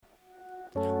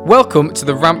Welcome to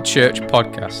the Ramp Church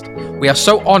podcast. We are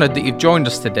so honoured that you've joined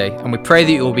us today, and we pray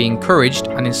that you will be encouraged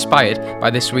and inspired by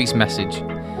this week's message.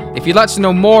 If you'd like to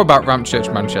know more about Ramp Church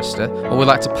Manchester, or would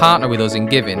like to partner with us in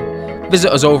giving,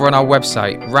 visit us over on our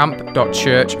website,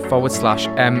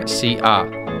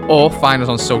 ramp.church/MCR, or find us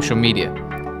on social media.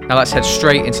 Now let's head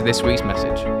straight into this week's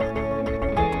message.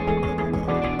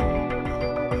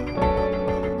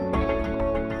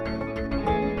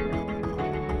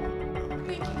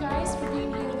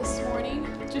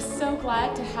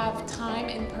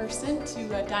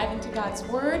 Dive into God's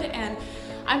Word, and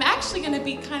I'm actually going to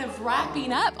be kind of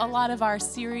wrapping up a lot of our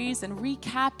series and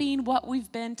recapping what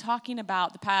we've been talking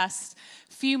about the past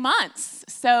few months.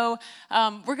 So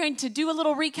we're going to do a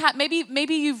little recap.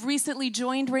 Maybe you've recently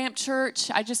joined Ramp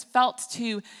Church. I just felt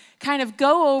to kind of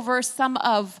go over some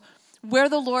of where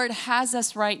the Lord has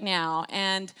us right now.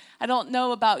 And I don't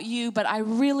know about you, but I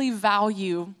really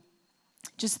value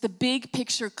just the big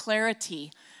picture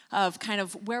clarity of kind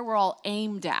of where we're all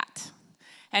aimed at.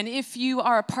 And if you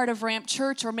are a part of Ramp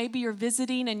Church, or maybe you're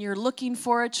visiting and you're looking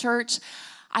for a church,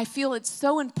 I feel it's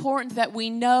so important that we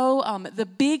know the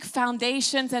big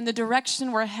foundations and the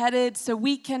direction we're headed so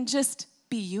we can just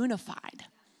be unified.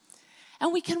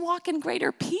 And we can walk in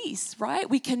greater peace, right?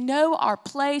 We can know our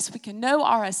place. We can know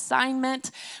our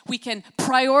assignment. We can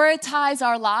prioritize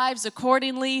our lives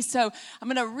accordingly. So I'm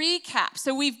going to recap.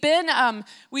 So we've been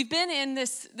in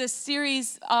this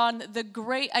series on a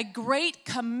great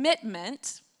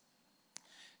commitment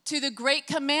to the Great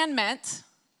Commandment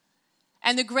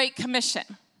and the Great Commission.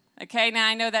 Okay, now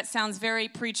I know that sounds very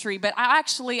preachery, but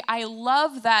I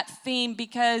love that theme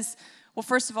because, well,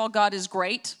 first of all, God is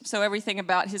great. So everything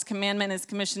about his commandment, his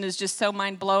commission is just so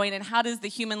mind-blowing. And how does the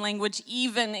human language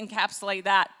even encapsulate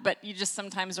that? But you just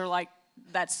sometimes are like,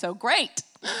 that's so great.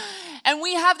 And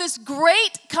we have this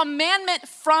great commandment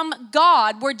from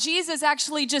God where Jesus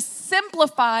actually just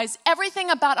simplifies everything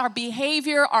about our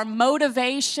behavior, our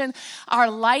motivation,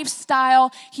 our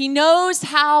lifestyle. He knows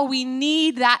how we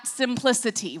need that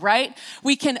simplicity, right?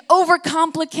 We can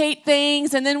overcomplicate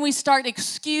things, and then we start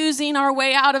excusing our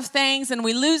way out of things, and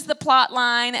we lose the plot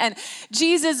line. And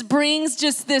Jesus brings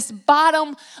just this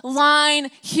bottom line: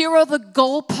 here are the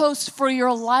goalposts for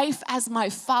your life as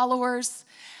my followers,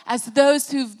 as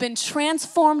those who've been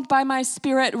transformed by my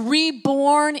Spirit,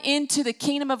 reborn into the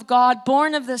kingdom of God,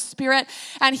 born of the Spirit.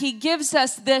 And he gives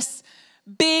us this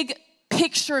big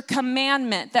picture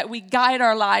commandment that we guide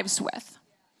our lives with.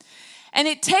 And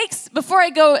it takes, before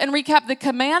I go and recap the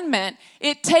commandment,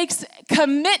 it takes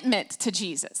commitment to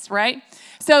Jesus, right?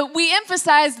 So we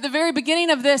emphasized at the very beginning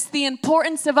of this the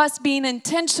importance of us being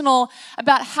intentional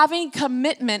about having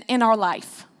commitment in our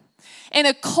life. In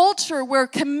a culture where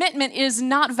commitment is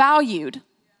not valued,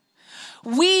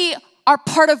 we are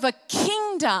part of a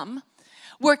kingdom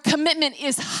where commitment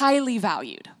is highly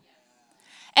valued.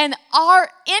 And our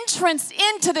entrance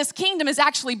into this kingdom is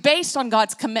actually based on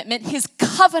God's commitment, his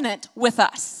covenant with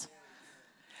us.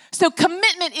 So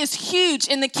commitment is huge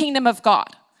in the kingdom of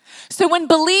God. So when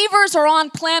believers are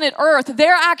on planet Earth,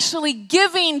 they're actually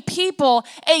giving people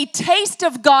a taste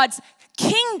of God's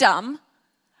kingdom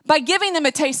by giving them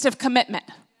a taste of commitment.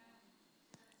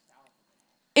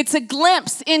 It's a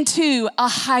glimpse into a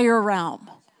higher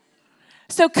realm.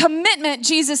 So commitment,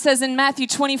 Jesus says in Matthew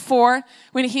 24,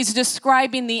 when he's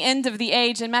describing the end of the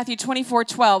age, in Matthew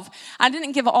 24:12. I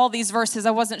didn't give all these verses.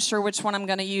 I wasn't sure which one I'm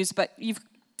going to use, but you can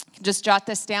just jot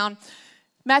this down.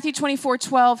 Matthew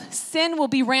 24:12, sin will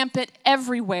be rampant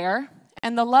everywhere,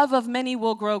 and the love of many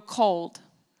will grow cold.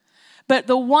 But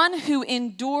the one who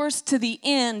endures to the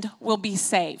end will be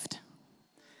saved.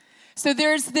 So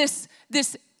there's this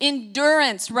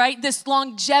endurance, right? This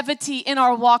longevity in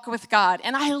our walk with God.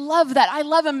 And I love that. I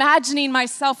love imagining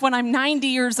myself when I'm 90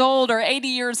 years old or 80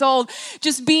 years old,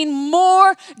 just being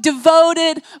more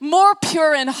devoted, more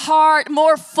pure in heart,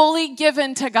 more fully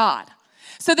given to God.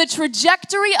 So the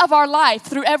trajectory of our life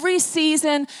through every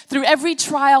season, through every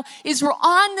trial, is we're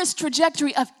on this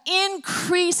trajectory of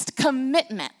increased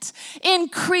commitment,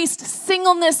 increased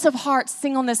singleness of heart,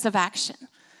 singleness of action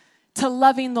to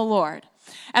loving the Lord.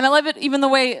 And I love it even the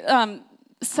way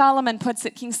Solomon puts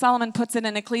it, King Solomon puts it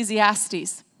in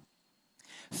Ecclesiastes.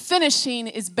 Finishing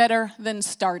is better than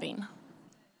starting.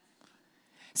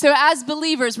 So as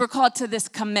believers, we're called to this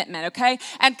commitment, okay?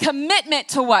 And commitment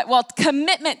to what? Well,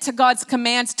 commitment to God's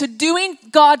commands, to doing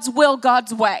God's will,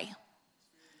 God's way.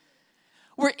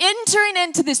 We're entering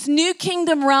into this new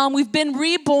kingdom realm. We've been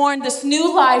reborn, this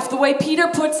new life. The way Peter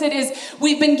puts it is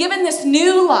we've been given this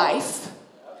new life.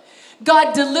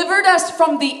 God delivered us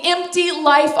from the empty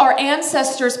life our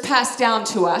ancestors passed down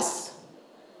to us.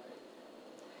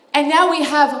 And now we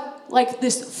have like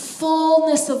this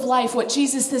fullness of life, what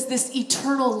Jesus says, this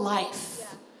eternal life.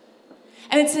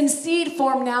 And it's in seed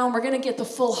form now, and we're going to get the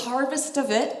full harvest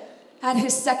of it at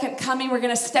his second coming. We're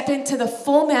going to step into the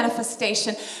full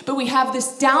manifestation. But we have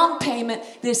this down payment,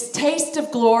 this taste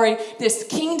of glory, this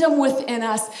kingdom within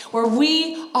us, where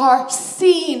we are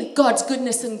seeing God's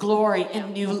goodness and glory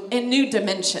in new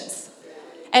dimensions,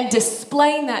 and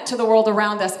displaying that to the world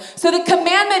around us. So the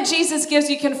commandment Jesus gives,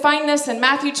 you can find this in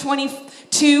Matthew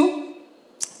 22,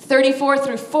 34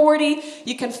 through 40.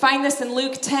 You can find this in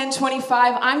Luke 10,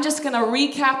 25. I'm just going to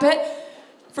recap it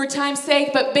for time's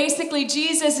sake. But basically,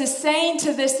 Jesus is saying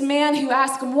to this man who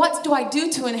asked him, what do I do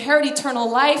to inherit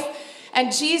eternal life?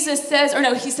 And Jesus says,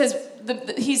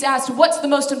 he's asked, what's the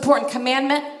most important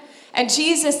commandment? And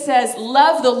Jesus says,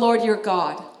 love the Lord your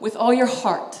God with all your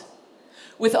heart,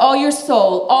 with all your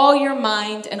soul, all your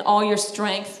mind, and all your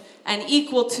strength, and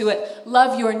equal to it,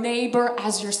 love your neighbor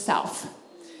as yourself.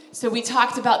 So we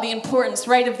talked about the importance,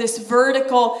 right, of this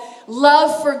vertical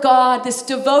love for God, this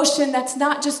devotion that's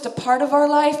not just a part of our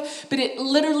life, but it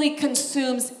literally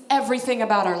consumes everything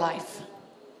about our life.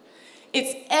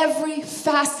 It's every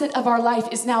facet of our life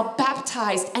is now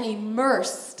baptized and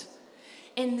immersed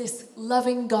in this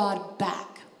loving God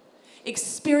back,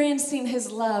 experiencing his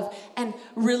love and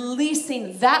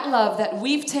releasing that love that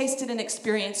we've tasted and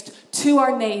experienced to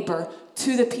our neighbor,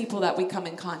 to the people that we come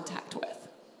in contact with.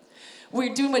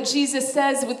 We're doing what Jesus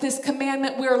says with this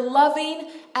commandment. We're loving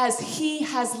as he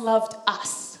has loved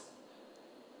us.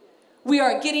 We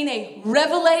are getting a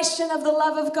revelation of the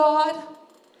love of God.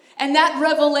 And that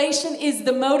revelation is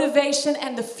the motivation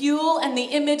and the fuel and the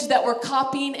image that we're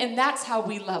copying, and that's how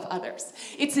we love others.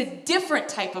 It's a different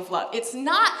type of love. It's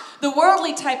not the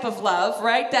worldly type of love,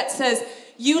 right, that says,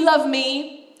 you love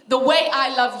me the way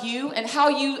I love you, and how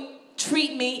you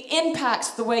treat me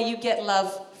impacts the way you get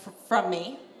love from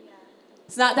me.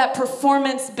 It's not that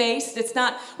performance-based. It's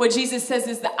not what Jesus says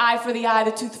is the eye for the eye,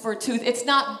 the tooth for a tooth. It's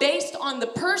not based on the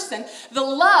person. The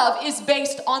love is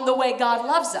based on the way God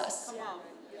loves us.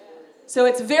 So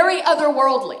it's very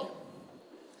otherworldly.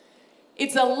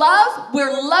 It's a love,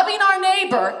 we're loving our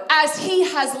neighbor as he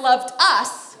has loved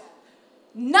us,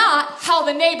 not how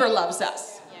the neighbor loves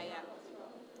us.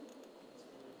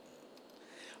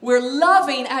 We're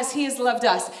loving as he has loved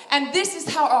us. And this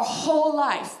is how our whole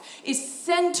life is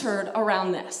centered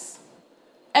around this.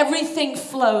 Everything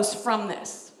flows from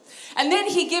this. And then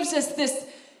he gives us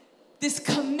this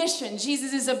commission.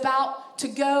 Jesus is about to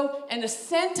go and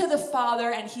ascend to the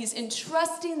Father, and he's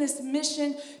entrusting this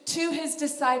mission to his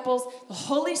disciples, the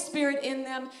Holy Spirit in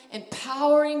them,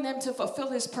 empowering them to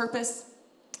fulfill his purpose,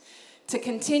 to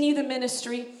continue the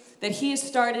ministry that he has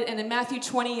started. And in Matthew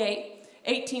 28,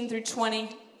 18 through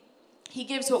 20, he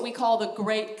gives what we call the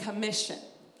Great Commission.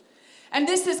 And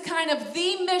this is kind of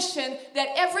the mission that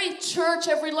every church,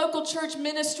 every local church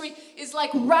ministry is like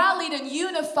rallied and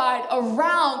unified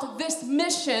around this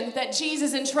mission that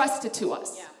Jesus entrusted to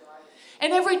us. Yeah.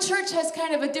 And every church has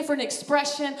kind of a different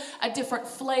expression, a different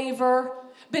flavor,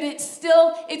 but it's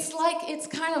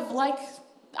kind of like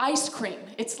ice cream.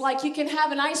 It's like you can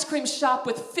have an ice cream shop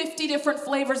with 50 different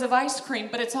flavors of ice cream,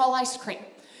 but it's all ice cream.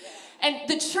 And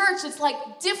the church is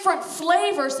like different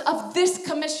flavors of this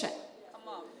commission.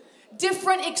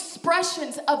 Different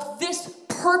expressions of this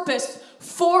purpose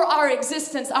for our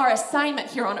existence, our assignment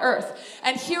here on earth.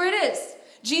 And here it is.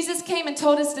 Jesus came and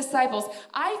told his disciples,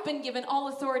 I've been given all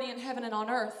authority in heaven and on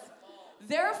earth.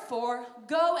 Therefore,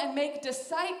 go and make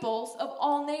disciples of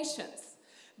all nations,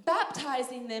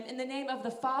 baptizing them in the name of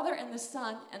the Father and the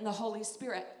Son and the Holy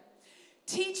Spirit.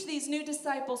 Teach these new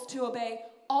disciples to obey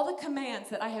all the commands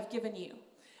that I have given you.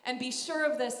 And be sure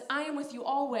of this, I am with you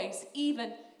always,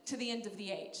 even to the end of the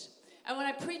age. And when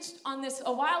I preached on this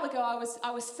a while ago,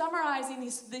 I was summarizing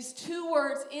these two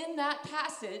words in that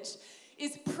passage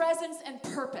is presence and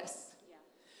purpose.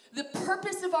 Yeah. The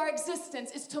purpose of our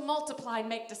existence is to multiply and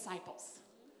make disciples.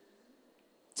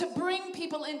 To bring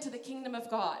people into the kingdom of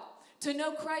God. To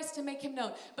know Christ, to make him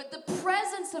known. But the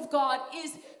presence of God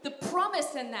is the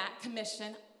promise in that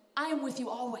commission. I am with you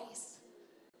always,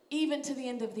 even to the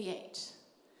end of the age.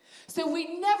 So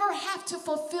we never have to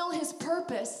fulfill his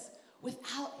purpose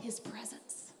without his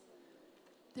presence.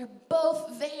 They're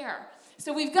both there.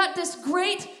 So we've got this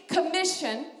great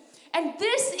commission, and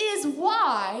this is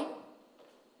why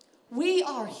we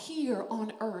are here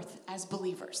on earth as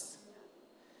believers.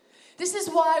 This is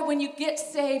why when you get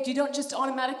saved, you don't just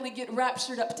automatically get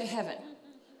raptured up to heaven.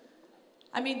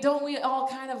 I mean, don't we all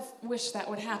kind of wish that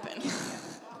would happen?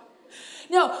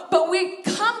 No, but we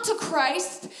come to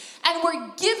Christ, and we're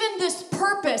given this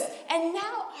purpose, and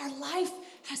now our life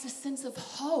has a sense of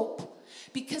hope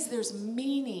because there's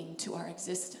meaning to our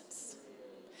existence.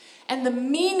 And the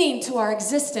meaning to our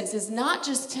existence is not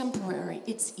just temporary,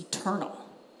 it's eternal.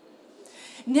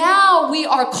 Now we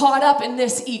are caught up in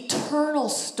this eternal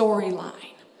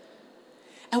storyline.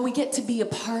 And we get to be a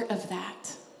part of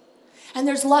that. And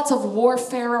there's lots of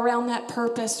warfare around that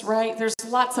purpose, right? There's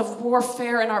lots of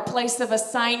warfare in our place of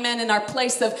assignment, in our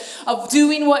place of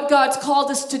doing what God's called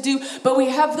us to do. But we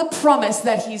have the promise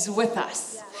that he's with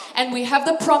us. And we have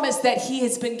the promise that he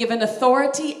has been given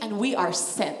authority and we are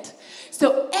sent.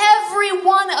 So every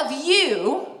one of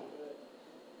you,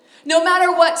 no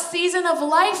matter what season of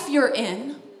life you're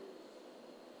in,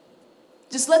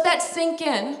 just let that sink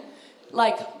in,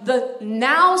 like the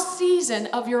now season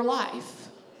of your life,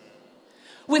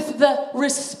 with the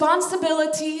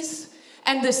responsibilities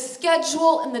and the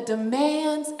schedule and the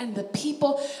demands and the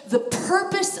people, the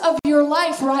purpose of your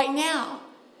life right now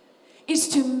is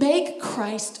to make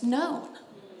Christ known.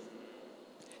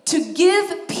 To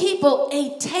give people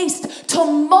a taste, to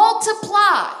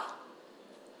multiply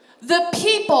the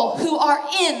people who are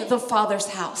in the Father's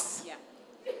house. Yeah.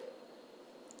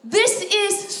 This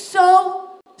is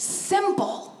so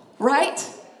simple, right?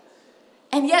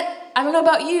 And yet, I don't know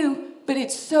about you, but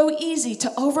it's so easy to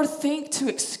overthink, to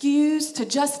excuse, to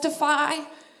justify,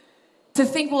 to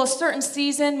think, well, a certain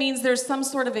season means there's some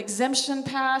sort of exemption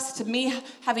pass to me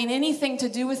having anything to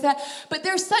do with that. But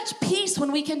there's such peace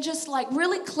when we can just like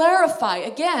really clarify,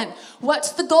 again,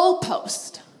 what's the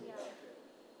goalpost?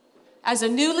 As a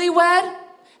newlywed,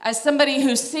 as somebody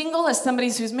who's single, as somebody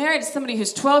who's married, as somebody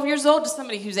who's 12 years old, as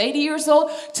somebody who's 80 years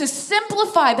old, to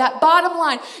simplify that bottom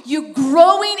line, you're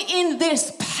growing in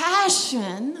this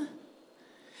passion,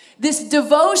 this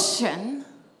devotion,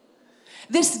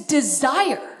 this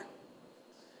desire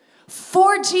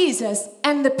for Jesus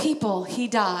and the people he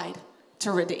died to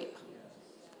redeem.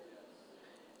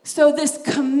 So this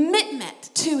commitment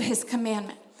to his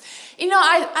commandment. You know,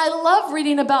 I love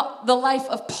reading about the life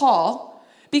of Paul,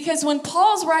 because when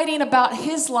Paul's writing about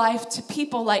his life to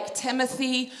people like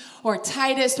Timothy or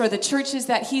Titus or the churches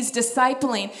that he's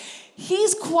discipling,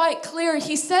 he's quite clear.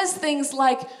 He says things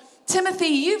like, Timothy,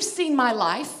 you've seen my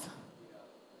life.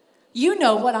 You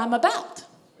know what I'm about.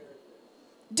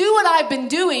 Do what I've been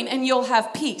doing and you'll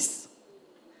have peace.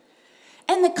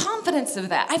 And the confidence of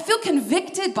that, I feel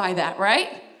convicted by that,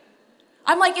 right?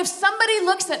 I'm like, if somebody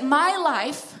looks at my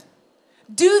life,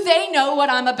 do they know what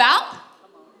I'm about?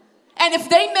 And if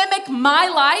they mimic my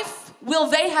life, will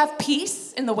they have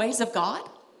peace in the ways of God?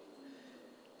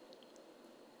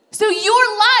 So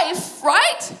your life,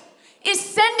 right, is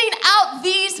sending out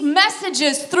these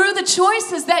messages through the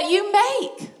choices that you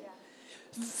make.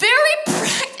 Very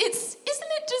practical.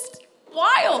 Isn't it just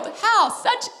wild how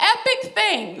such epic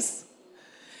things,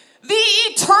 the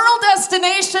eternal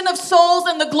destination of souls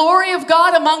and the glory of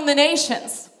God among the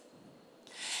nations,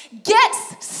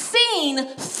 gets seen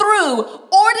through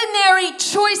ordinary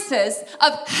choices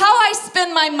of how I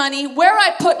spend my money, where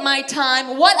I put my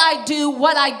time, what I do,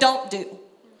 what I don't do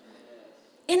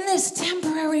in this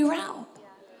temporary realm.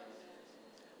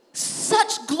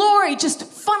 Such glory just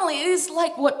funnily, it is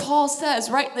like what Paul says,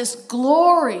 right? This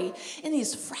glory in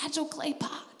these fragile clay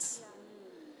pots.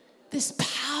 This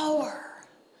power.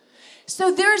 So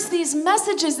there's these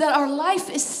messages that our life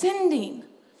is sending.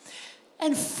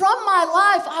 And from my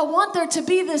life, I want there to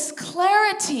be this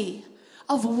clarity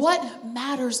of what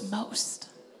matters most,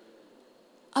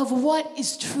 of what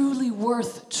is truly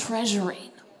worth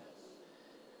treasuring.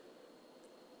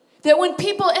 That when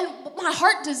people, and my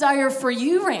heart desire for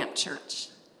you, Ramp Church,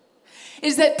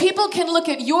 is that people can look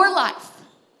at your life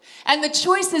and the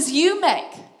choices you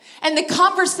make and the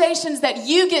conversations that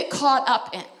you get caught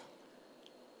up in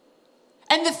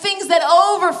and the things that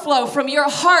overflow from your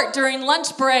heart during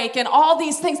lunch break and all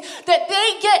these things, that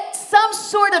they get some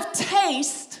sort of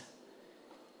taste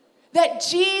that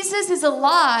Jesus is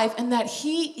alive and that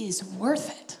he is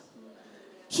worth it.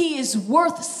 He is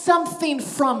worth something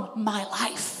from my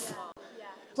life.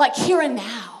 Like here and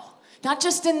now, not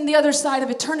just in the other side of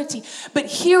eternity, but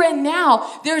here and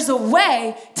now, there's a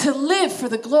way to live for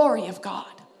the glory of God.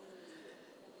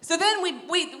 So then we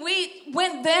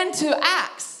went then to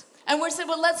Acts, and we said,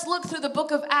 well, let's look through the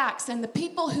book of Acts, and the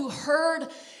people who heard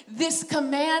this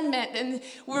commandment and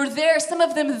were there, some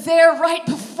of them there right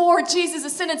before Jesus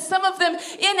ascended, some of them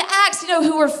in Acts,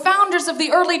 who were founders of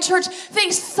the early church,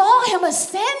 they saw him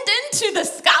ascend into the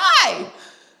sky.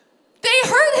 They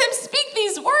heard him speak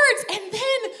these words, and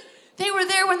then they were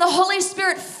there when the Holy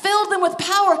Spirit filled them with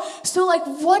power. So,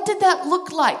 what did that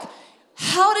look like?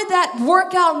 How did that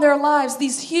work out in their lives,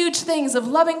 these huge things of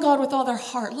loving God with all their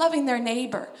heart, loving their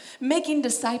neighbor, making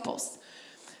disciples?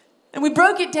 And we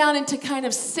broke it down into kind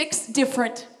of 6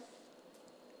 different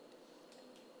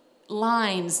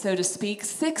lines, so to speak,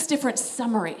 6 different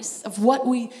summaries of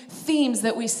themes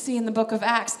that we see in the book of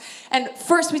Acts. And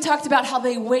first we talked about how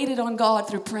they waited on God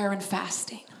through prayer and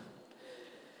fasting.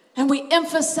 And we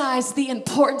emphasized the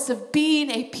importance of being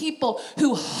a people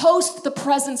who host the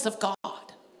presence of God.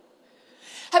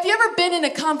 Have you ever been in a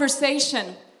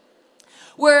conversation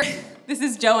where, this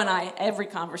is Joe and I, every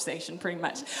conversation pretty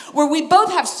much, where we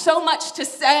both have so much to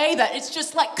say that it's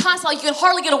just like constantly, you can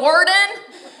hardly get a word in.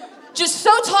 Just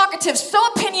so talkative, so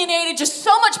opinionated, just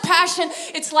so much passion.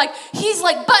 It's like, he's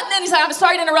like butting in, he's like, I'm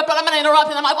sorry to interrupt, but I'm going to interrupt.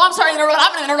 And I'm like, well, I'm sorry to interrupt, but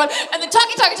I'm going to interrupt. And then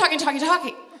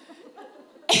talking.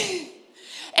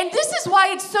 And this is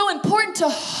why it's so important to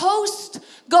host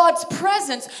God's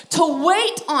presence, to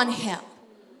wait on him.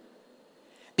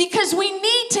 Because we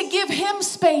need to give him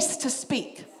space to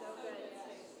speak.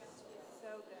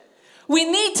 We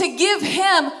need to give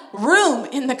him room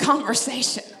in the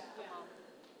conversation.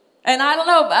 And I don't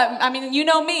know, I mean, you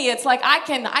know me, it's like I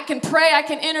can pray, I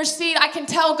can intercede, I can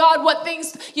tell God what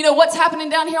things, what's happening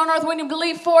down here on earth we need to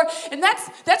believe for. And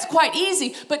that's quite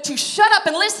easy. But to shut up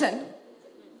and listen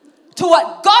to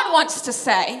what God wants to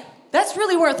say, that's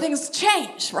really where things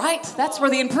change, right? That's where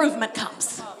the improvement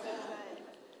comes.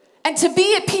 And to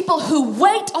be a people who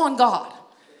wait on God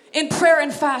in prayer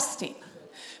and fasting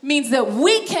means that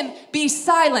we can be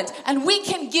silent and we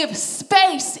can give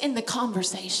space in the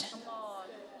conversation.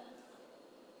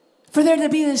 For there to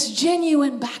be this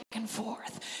genuine back and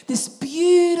forth, this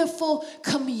beautiful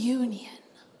communion.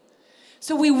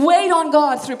 So we wait on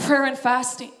God through prayer and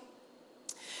fasting.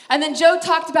 And then Joe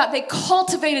talked about they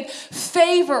cultivated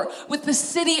favor with the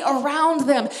city around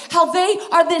them. How they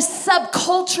are this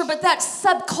subculture, but that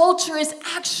subculture is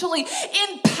actually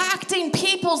impacting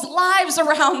people's lives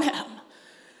around them.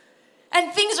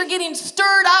 And things are getting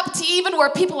stirred up to even where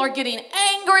people are getting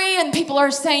angry and people are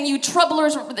saying, you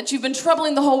troublers, that you've been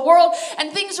troubling the whole world.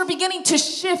 And things are beginning to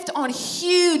shift on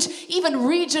huge, even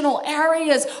regional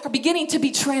areas are beginning to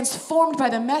be transformed by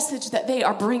the message that they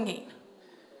are bringing.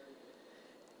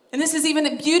 And this is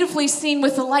even beautifully seen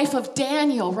with the life of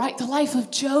Daniel, right? The life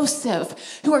of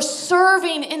Joseph, who are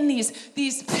serving in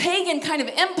these pagan kind of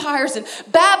empires in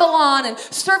Babylon and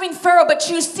serving Pharaoh. But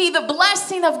you see the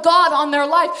blessing of God on their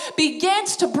life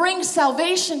begins to bring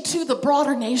salvation to the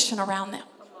broader nation around them.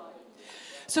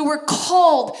 So we're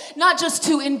called not just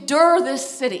to endure this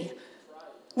city.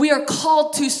 We are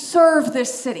called to serve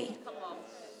this city,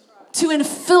 to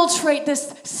infiltrate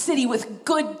this city with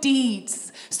good deeds,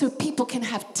 so people can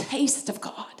have taste of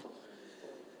God.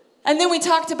 And then we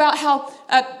talked about how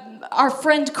our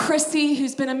friend Chrissy,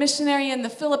 who's been a missionary in the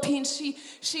Philippines,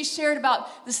 she shared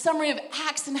about the summary of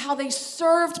Acts and how they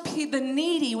served the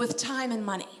needy with time and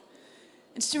money.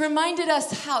 And she reminded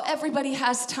us how everybody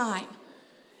has time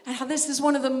and how this is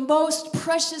one of the most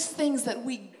precious things that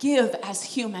we give as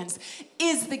humans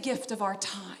is the gift of our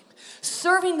time.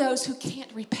 Serving those who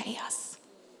can't repay us.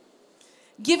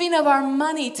 Giving of our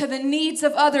money to the needs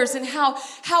of others and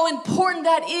how important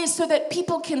that is so that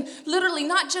people can literally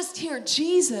not just hear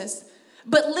Jesus,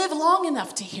 but live long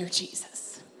enough to hear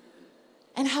Jesus.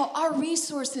 And how our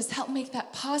resources help make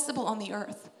that possible on the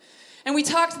earth. And we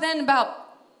talked then about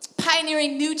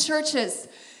pioneering new churches.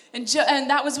 And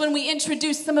that was when we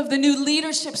introduced some of the new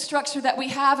leadership structure that we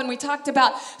have. And we talked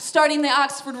about starting the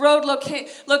Oxford Road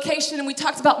location. And we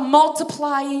talked about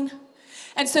multiplying.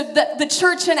 And so the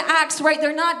church in Acts, right,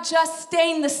 they're not just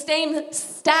staying the same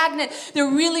stagnant. They're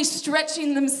really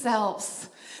stretching themselves.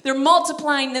 They're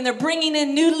multiplying and they're bringing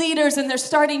in new leaders and they're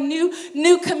starting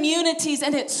new communities.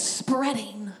 And it's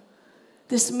spreading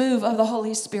this move of the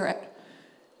Holy Spirit.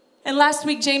 And last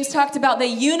week, James talked about they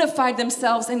unified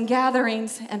themselves in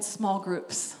gatherings and small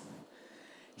groups.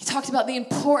 He talked about the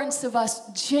importance of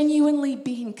us genuinely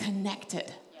being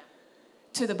connected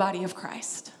to the body of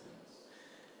Christ.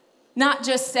 Not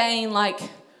just saying like,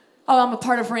 oh, I'm a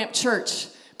part of Ramp Church,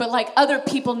 but like other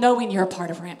people knowing you're a part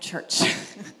of Ramp Church.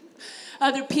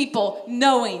 Other people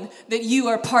knowing that you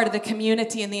are part of the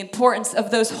community and the importance of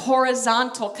those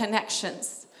horizontal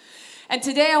connections. And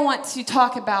today I want to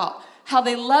talk about how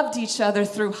they loved each other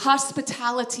through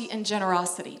hospitality and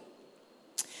generosity.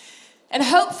 And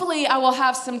hopefully I will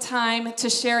have some time to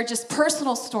share just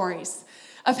personal stories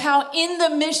of how in the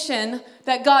mission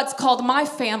that God's called my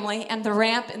family and the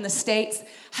Ramp in the States,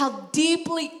 how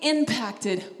deeply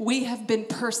impacted we have been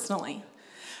personally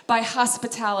by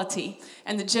hospitality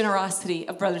and the generosity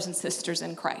of brothers and sisters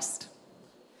in Christ.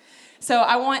 So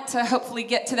I want to hopefully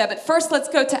get to that. But first, let's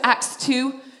go to Acts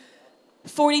 2,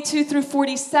 42 through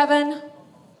 47.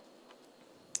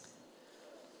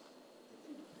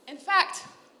 In fact,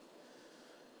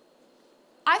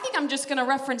 I think I'm just going to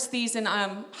reference these and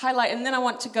highlight, and then I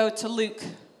want to go to Luke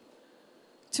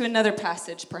to another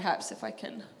passage, perhaps, if I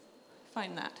can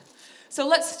find that. So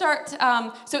let's start.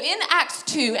 So in Acts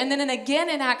 2, and then again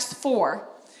in Acts 4,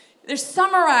 they're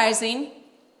summarizing.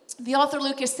 The author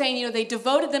Luke is saying, they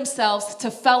devoted themselves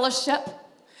to fellowship,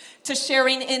 to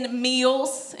sharing in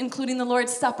meals, including the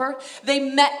Lord's Supper. They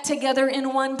met together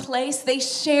in one place. They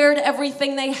shared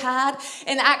everything they had.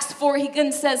 In Acts 4, he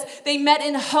again says they met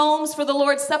in homes for the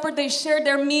Lord's Supper. They shared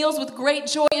their meals with great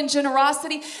joy and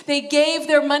generosity. They gave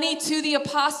their money to the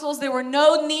apostles. There were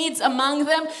no needs among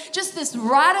them. Just this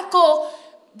radical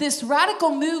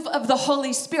move of the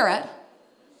Holy Spirit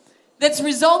that's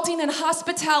resulting in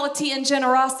hospitality and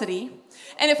generosity.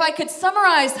 And if I could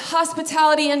summarize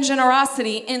hospitality and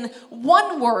generosity in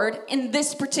one word in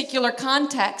this particular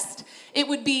context, it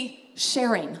would be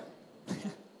sharing.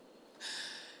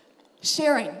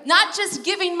 Sharing. Not just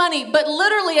giving money, but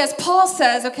literally, as Paul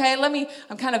says,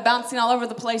 I'm kind of bouncing all over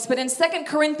the place, but in 2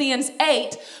 Corinthians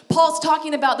 8, Paul's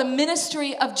talking about the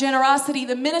ministry of generosity,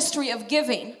 the ministry of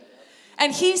giving.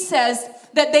 And he says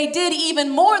that they did even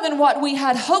more than what we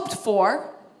had hoped for.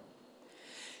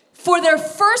 For their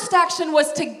first action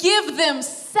was to give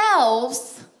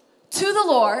themselves to the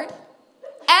Lord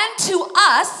and to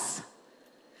us,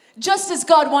 just as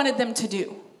God wanted them to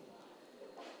do.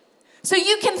 So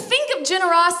you can think of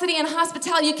generosity and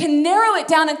hospitality. You can narrow it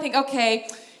down and think,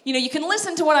 you can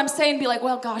listen to what I'm saying and be like,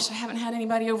 well, gosh, I haven't had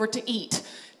anybody over to eat.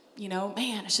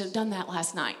 Man, I should have done that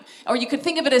last night. Or you could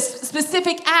think of it as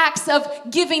specific acts of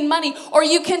giving money. Or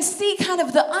you can see kind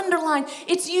of the underline.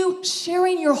 It's you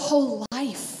sharing your whole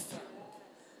life.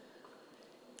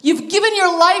 You've given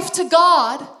your life to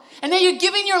God, and then you're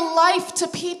giving your life to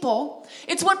people.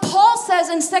 It's what Paul says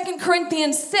in 2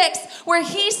 Corinthians 6, where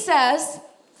he says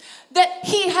that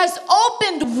he has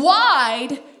opened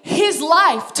wide his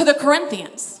life to the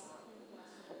Corinthians,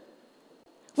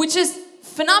 which is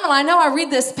phenomenal. I know I read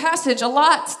this passage a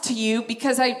lot to you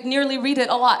because I nearly read it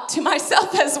a lot to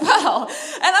myself as well.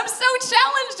 And I'm so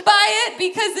challenged by it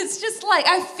because it's just like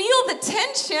I feel the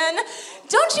tension.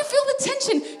 Don't you feel the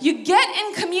tension? You get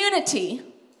in community,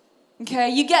 okay?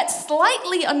 You get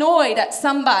slightly annoyed at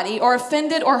somebody or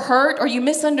offended or hurt or you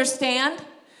misunderstand.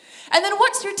 And then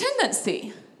what's your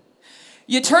tendency?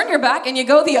 You turn your back and you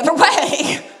go the other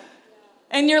way.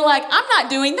 And you're like, I'm not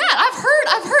doing that. I've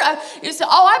heard. You say,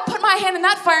 I put my hand in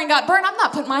that fire and got burned. I'm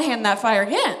not putting my hand in that fire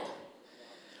again.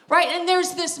 Right? And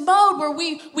there's this mode where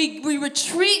we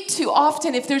retreat too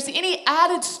often if there's any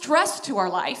added stress to our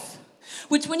life,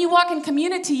 which when you walk in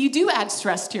community, you do add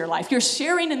stress to your life. You're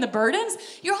sharing in the burdens.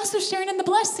 You're also sharing in the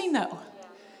blessing, though.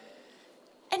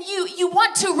 And you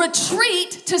want to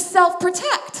retreat to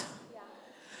self-protect.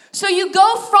 So you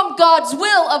go from God's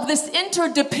will of this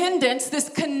interdependence, this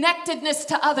connectedness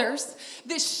to others,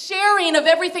 this sharing of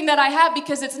everything that I have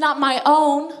because it's not my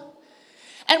own.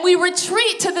 And we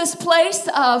retreat to this place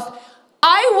of,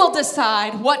 I will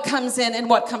decide what comes in and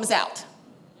what comes out.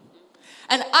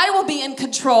 And I will be in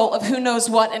control of who knows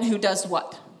what and who does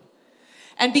what.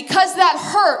 And because that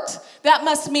hurt, that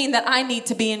must mean that I need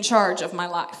to be in charge of my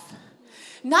life.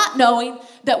 Not knowing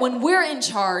that when we're in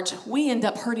charge, we end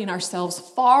up hurting ourselves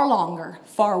far longer,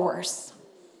 far worse.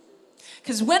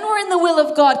 Because when we're in the will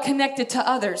of God connected to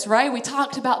others, right? We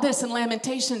talked about this in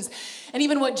Lamentations, and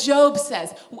even what Job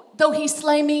says, though he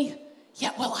slay me,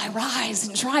 yet will I rise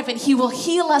and triumph, and he will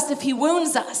heal us if he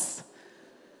wounds us.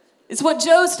 It's what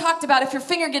Job's talked about. If your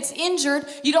finger gets injured,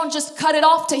 you don't just cut it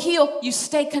off to heal, you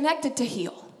stay connected to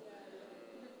heal.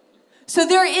 So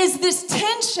there is this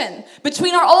tension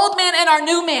between our old man and our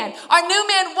new man. Our new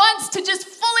man wants to just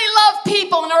fully love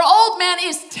people, and our old man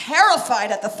is terrified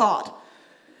at the thought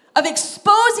of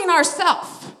exposing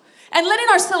ourselves and letting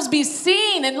ourselves be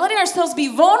seen and letting ourselves be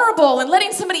vulnerable and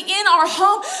letting somebody in our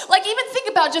home. Like, even think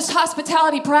about just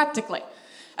hospitality practically.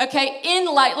 Okay,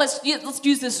 let's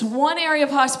use this one area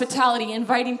of hospitality,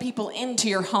 inviting people into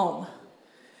your home.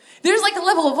 There's like a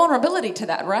level of vulnerability to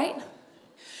that, right?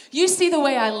 You see the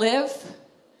way I live.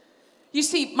 You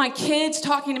see my kids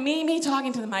talking to me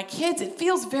talking to my kids. It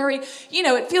feels very,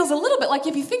 it feels a little bit like,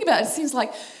 if you think about it, it seems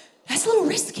like that's a little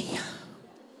risky.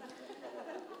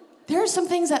 There are some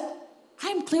things that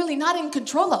I'm clearly not in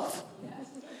control of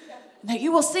that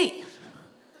you will see.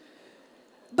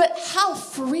 But how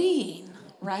freeing,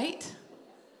 right?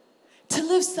 To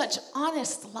live such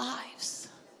honest lives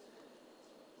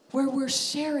where we're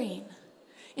sharing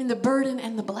in the burden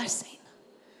and the blessing.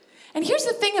 And here's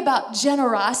the thing about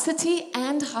generosity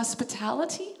and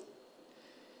hospitality.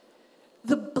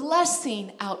 The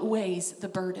blessing outweighs the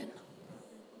burden.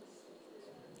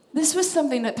 This was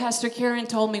something that Pastor Karen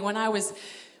told me when I was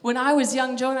When I was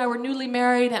young, Joe and I were newly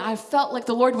married, and I felt like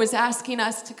the Lord was asking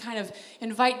us to kind of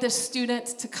invite this student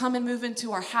to come and move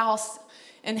into our house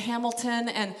in Hamilton,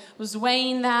 and was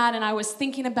weighing that, and I was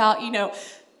thinking about,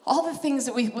 all the things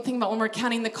that we think about when we're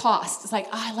counting the cost. It's like,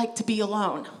 I like to be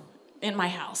alone in my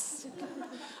house.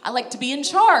 I like to be in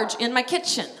charge in my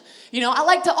kitchen. I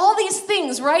like to, all these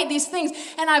things, right? These things.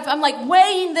 And I'm like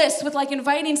weighing this with like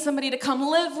inviting somebody to come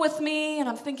live with me. And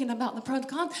I'm thinking about the pros and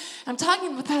cons. I'm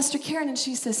talking with Pastor Karen, and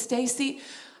she says, Stacy,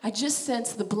 I just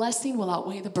sense the blessing will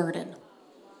outweigh the burden.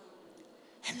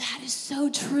 And that is so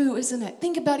true, isn't it?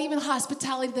 Think about even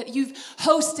hospitality that you've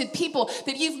hosted, people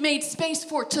that you've made space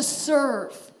for to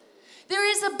serve. There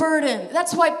is a burden.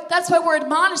 That's why we're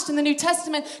admonished in the New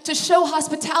Testament to show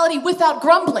hospitality without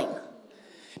grumbling.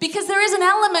 Because there is an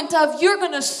element of you're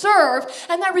going to serve,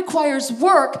 and that requires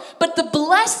work, but the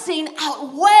blessing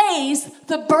outweighs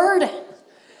the burden.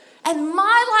 And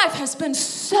my life has been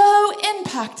so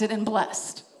impacted and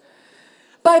blessed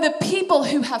by the people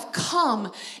who have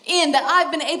come in, that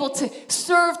I've been able to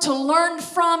serve, to learn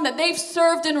from, that they've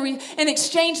served in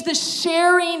exchange. The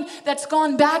sharing that's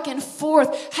gone back and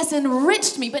forth has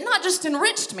enriched me, but not just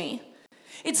enriched me.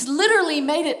 It's literally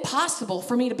made it possible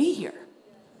for me to be here.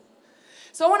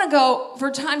 So I want to go,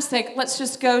 for time's sake, let's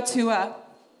just go to,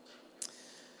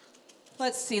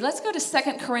 let's go to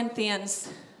 2 Corinthians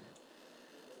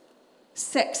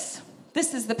 6.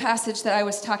 This is the passage that I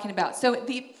was talking about. So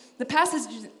the passage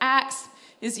in Acts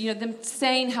is, them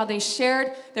saying how they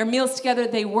shared their meals together,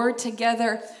 they were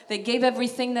together, they gave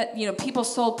everything that, people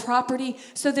sold property.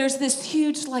 So there's this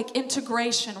huge,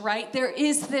 integration, right? There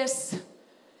is this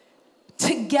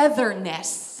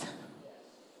togetherness.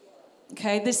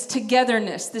 Okay, this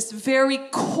togetherness, this very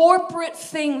corporate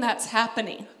thing that's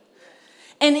happening.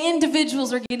 And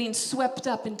individuals are getting swept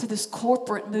up into this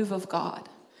corporate move of God.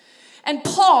 And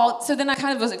Paul, so then I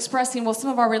kind of was expressing, some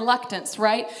of our reluctance,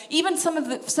 right? Even some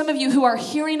of you who are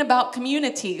hearing about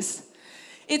communities,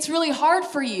 it's really hard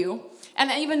for you.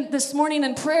 And even this morning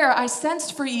in prayer, I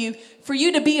sensed for you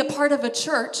to be a part of a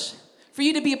church, for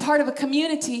you to be a part of a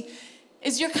community,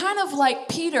 is you're kind of like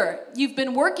Peter. You've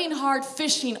been working hard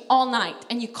fishing all night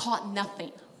and you caught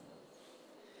nothing.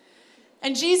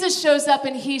 And Jesus shows up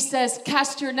and he says,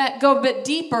 cast your net, go a bit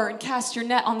deeper and cast your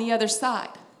net on the other side.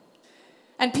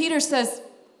 And Peter says,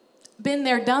 been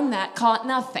there, done that, caught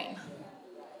nothing.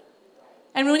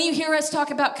 And when you hear us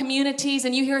talk about communities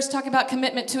and you hear us talk about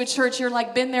commitment to a church, you're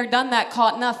like, been there, done that,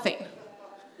 caught nothing.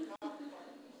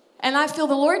 And I feel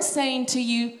the Lord saying to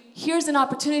you, here's an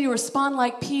opportunity to respond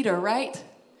like Peter, right?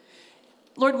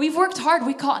 Lord, we've worked hard,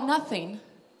 we caught nothing.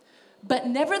 But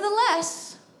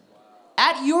nevertheless,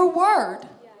 at your word,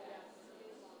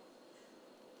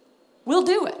 we'll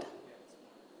do it.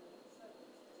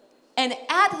 And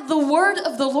at the word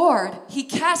of the Lord, he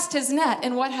cast his net,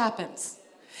 and what happens?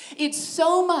 It's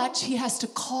so much he has to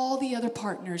call the other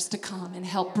partners to come and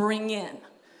help bring in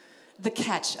the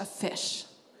catch of fish.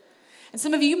 And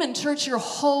some of you have been in church your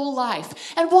whole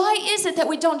life. And why is it that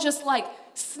we don't just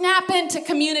snap into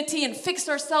community and fix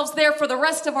ourselves there for the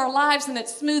rest of our lives and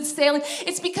it's smooth sailing?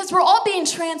 It's because we're all being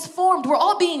transformed. We're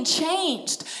all being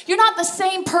changed. You're not the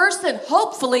same person,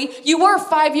 hopefully, you were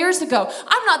 5 years ago.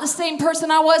 I'm not the same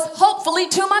person I was, hopefully,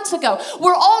 2 months ago.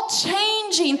 We're all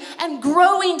changing and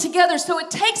growing together. So it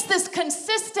takes this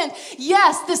consistent,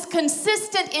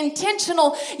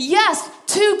 intentional yes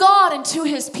to God and to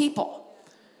his people.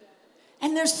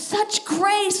 And there's such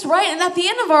grace, right? And at the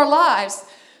end of our lives,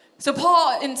 so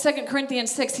Paul in 2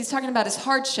 Corinthians 6, he's talking about his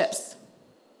hardships.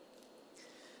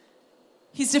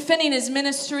 He's defending his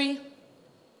ministry.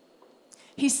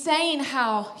 He's saying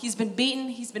how he's been beaten,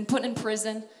 he's been put in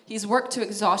prison, he's worked to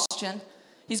exhaustion,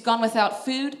 he's gone without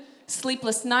food,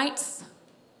 sleepless nights.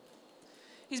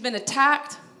 He's been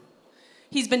attacked,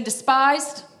 he's been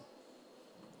despised,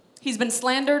 he's been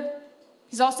slandered.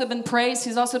 He's also been praised.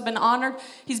 He's also been honored.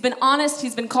 He's been honest.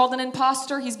 He's been called an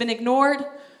imposter. He's been ignored,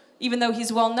 even though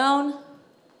he's well known.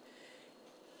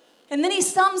 And then he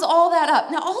sums all that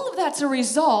up. Now, all of that's a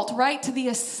result, right, to the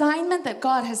assignment that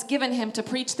God has given him to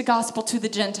preach the gospel to the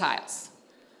Gentiles.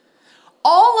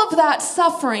 All of that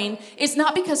suffering is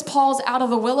not because Paul's out of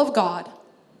the will of God.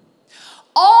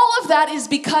 All of that is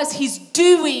because he's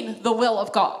doing the will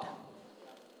of God.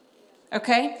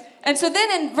 Okay? And so then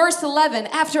in verse 11,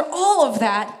 after all of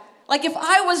that, if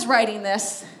I was writing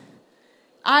this,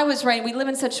 we live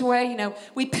in such a way,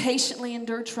 we patiently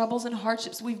endure troubles and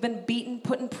hardships. We've been beaten,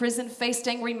 put in prison, faced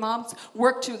angry mobs,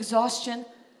 worked to exhaustion.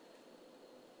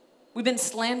 We've been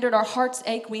slandered, our hearts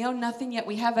ache, we own nothing, yet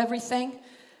we have everything.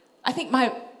 I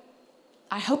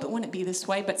hope it wouldn't be this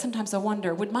way, but sometimes I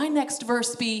wonder, would my next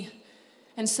verse be,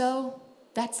 and so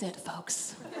That's it,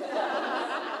 folks.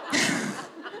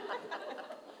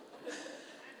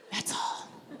 That's all.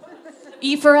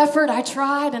 E for effort, I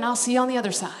tried, and I'll see you on the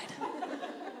other side.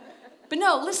 But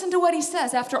no, listen to what he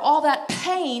says. After all that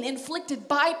pain inflicted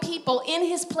by people in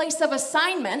his place of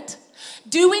assignment,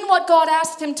 doing what God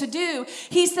asked him to do,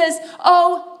 he says,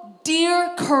 oh,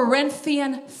 dear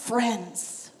Corinthian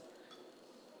friends.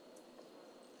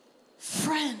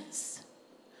 Friends,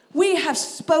 we have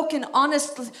spoken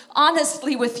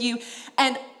honestly with you,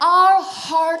 and our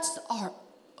hearts are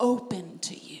open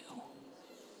to you.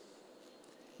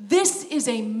 This is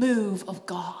a move of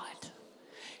God.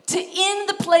 To end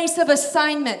the place of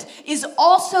assignment is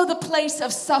also the place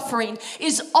of suffering,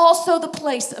 is also the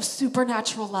place of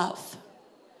supernatural love,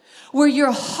 where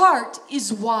your heart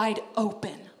is wide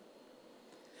open,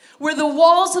 where the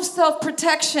walls of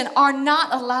self-protection are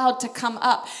not allowed to come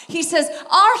up. He says,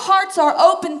 our hearts are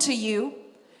open to you.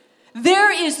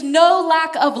 There is no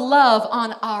lack of love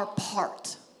on our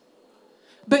part,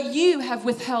 but you have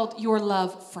withheld your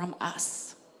love from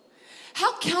us.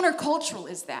 How countercultural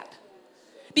is that?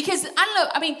 Because, I don't know,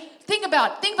 I mean, think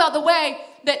about the way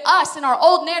that us and our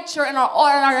old nature and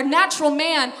our natural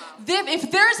man,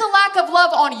 if there's a lack of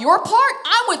love on your part,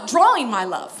 I'm withdrawing my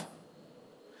love.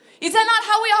 Is that not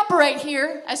how we operate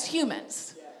here as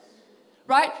humans?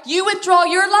 Right? You withdraw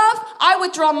your love, I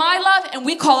withdraw my love, and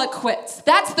we call it quits.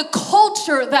 That's the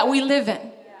culture that we live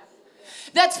in.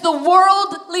 That's the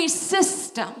worldly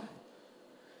system.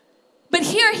 But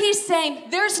here he's saying,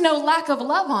 there's no lack of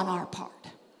love on our part.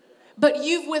 But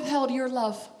you've withheld your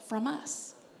love from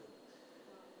us.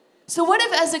 So what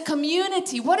if as a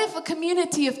community, what if a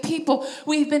community of people,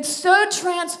 we've been so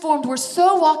transformed, we're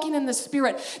so walking in the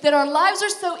Spirit, that our lives are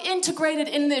so integrated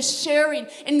in this sharing,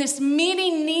 in this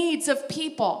meeting needs of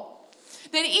people,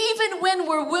 that even when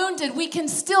we're wounded, we can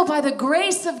still, by the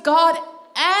grace of God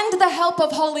and the help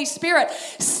of Holy Spirit,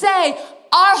 say,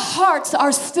 our hearts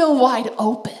are still wide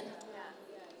open.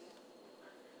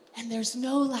 And there's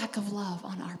no lack of love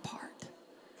on our part.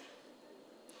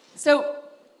 So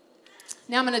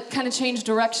now I'm going to kind of change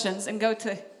directions and go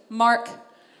to Mark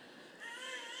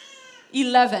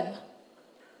 11.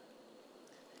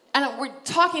 And we're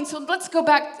talking, so let's go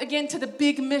back again to the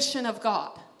big mission of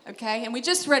God, okay? And we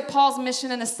just read Paul's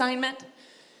mission and assignment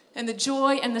and the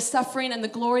joy and the suffering and the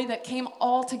glory that came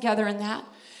all together in that.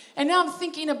 And now I'm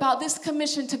thinking about this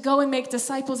commission to go and make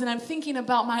disciples, and I'm thinking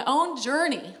about my own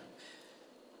journey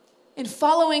in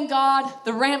following God,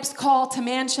 the Ramps call to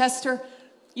Manchester,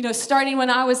 you know, starting when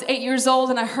I was 8 years old,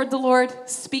 and I heard the Lord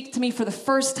speak to me for the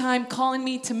first time, calling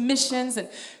me to missions and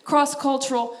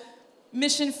cross-cultural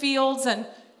mission fields, and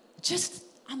just,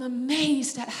 I'm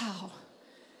amazed at how.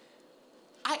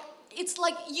 It's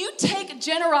like you take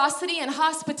generosity and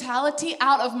hospitality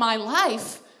out of my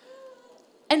life,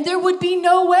 and there would be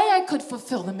no way I could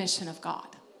fulfill the mission of God.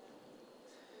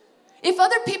 If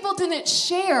other people didn't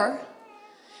share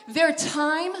their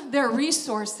time, their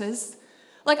resources,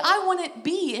 like I wouldn't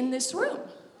be in this room.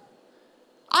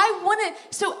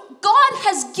 So God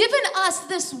has given us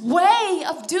this way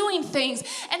of doing things,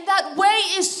 and that way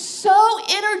is so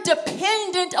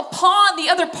interdependent upon the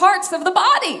other parts of the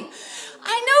body.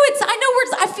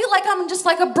 I feel like I'm just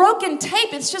like a broken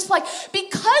tape. It's just like,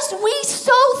 because we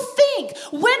so think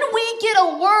when we get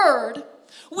a word,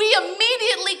 we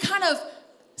immediately kind of,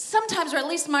 sometimes, or at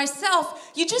least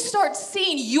myself, you just start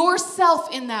seeing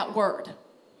yourself in that word.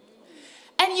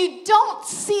 And you don't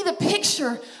see the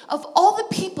picture of all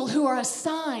the people who are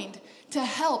assigned to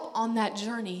help on that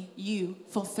journey you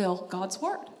fulfill God's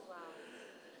word. Wow.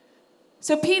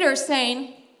 So Peter's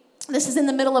saying, this is in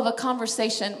the middle of a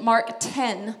conversation, Mark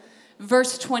 10,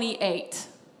 verse 28.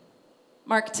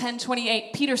 Mark 10,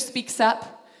 28, Peter speaks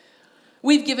up.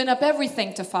 We've given up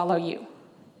everything to follow you.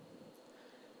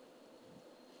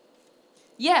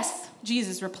 Yes,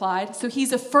 Jesus replied. So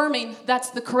he's affirming that's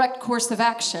the correct course of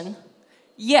action.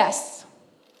 Yes,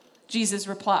 Jesus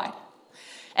replied.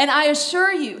 And I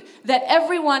assure you that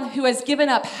everyone who has given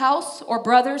up house or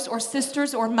brothers or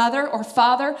sisters or mother or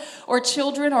father or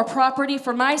children or property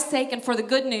for my sake and for the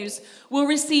good news will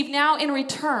receive in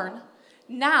return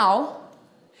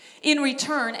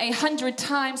 100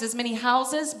 times as many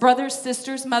houses, brothers,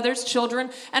 sisters, mothers, children,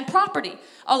 and property,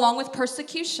 along with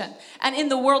persecution. And in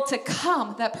the world to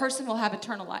come, that person will have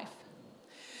eternal life.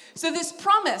 So this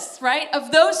promise, right,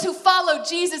 of those who follow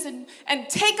Jesus and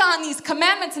take on these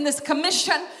commandments and this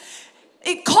commission,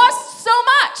 it costs so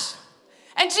much.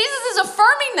 And Jesus is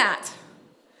affirming that.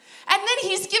 And then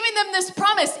he's giving them this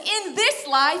promise, in this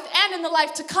life and in the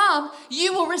life to come,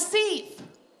 you will receive.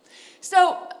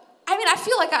 So, I mean, I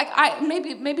feel like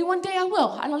maybe one day I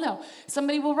will. I don't know.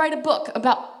 Somebody will write a book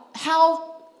about how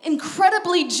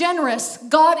incredibly generous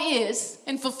God is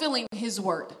in fulfilling his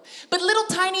word. But little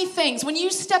tiny things, when you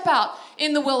step out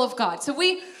in the will of God. So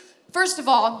first of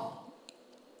all,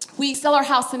 we sell our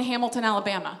house in Hamilton,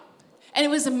 Alabama. And it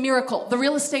was a miracle. The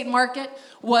real estate market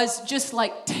was just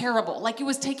like terrible. Like it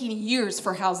was taking years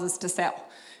for houses to sell.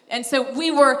 And so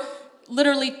we were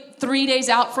literally 3 days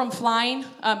out from flying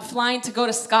to go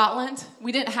to Scotland.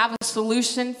 We didn't have a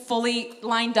solution fully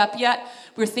lined up yet.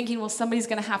 We were thinking, well, somebody's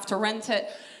going to have to rent it.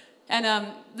 And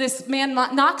this man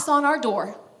knocks on our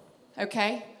door,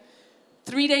 okay,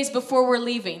 3 days before we're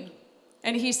leaving.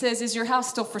 And he says, is your house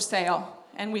still for sale?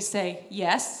 And we say,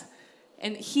 yes.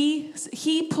 And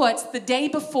he puts, the day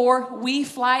before we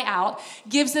fly out,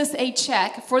 gives us a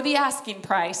check for the asking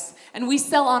price, and we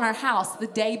sell on our house the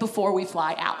day before we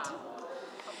fly out.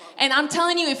 And I'm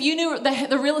telling you, if you knew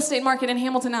the real estate market in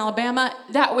Hamilton, Alabama,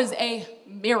 that was a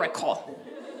miracle.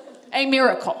 A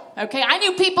miracle, okay? I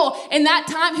knew people in that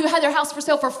time who had their house for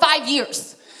sale for 5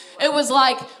 years. It was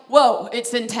like, whoa,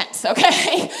 it's intense,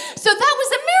 okay? So that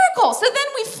was a miracle. So then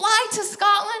we fly to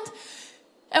Scotland,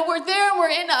 and we're there,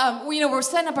 we're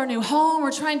setting up our new home.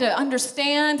 We're trying to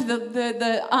understand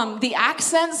the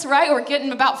accents, right? We're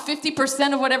getting about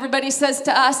 50% of what everybody says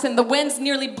to us, and the wind's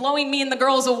nearly blowing me and the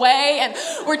girls away, and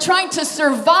we're trying to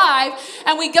survive.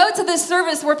 And we go to this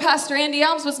service where Pastor Andy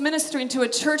Elms was ministering to a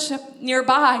church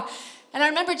nearby. And I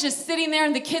remember just sitting there,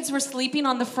 and the kids were sleeping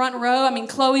on the front row. I mean,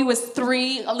 Chloe was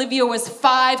 3, Olivia was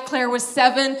 5, Claire was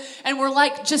 7, and we're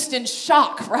like just in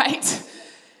shock, right?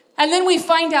 And then we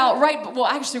find out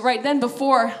right then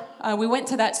before we went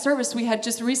to that service, we had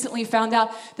just recently found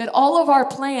out that all of our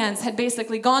plans had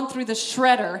basically gone through the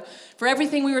shredder for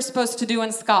everything we were supposed to do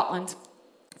in Scotland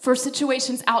for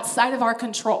situations outside of our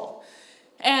control.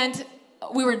 And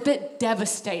we were a bit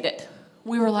devastated.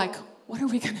 We were like, what are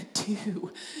we going to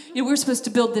do? We were supposed to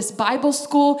build this Bible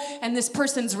school, and this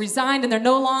person's resigned, and they're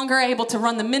no longer able to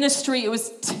run the ministry. It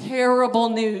was terrible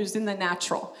news in the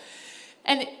natural.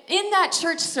 And in that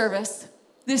church service,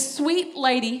 this sweet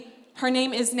lady, her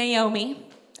name is Naomi.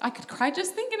 I could cry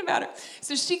just thinking about her.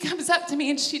 So she comes up to me,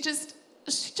 and she just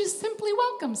simply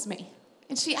welcomes me.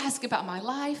 And she asks about my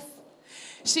life.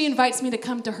 She invites me to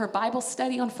come to her Bible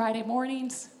study on Friday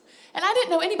mornings. And I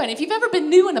didn't know anybody. If you've ever been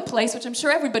new in a place, which I'm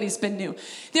sure everybody's been new,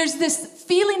 there's this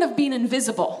feeling of being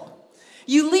invisible.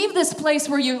 You leave this place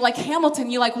where you, like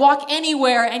Hamilton, you like walk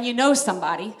anywhere and you know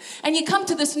somebody. And you come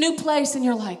to this new place and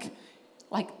you're like,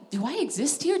 do I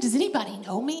exist here? Does anybody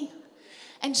know me?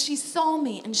 And she saw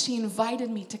me and she invited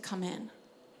me to come in.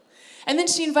 And then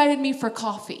she invited me for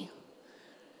coffee.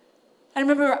 I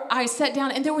remember I sat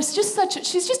down, and there was just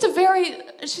she's just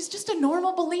a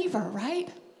normal believer, right?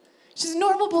 She's a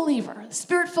normal believer, a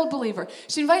spirit-filled believer.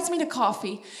 She invites me to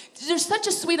coffee. There's such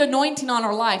a sweet anointing on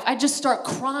her life. I just start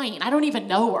crying. I don't even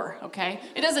know her, okay?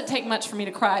 It doesn't take much for me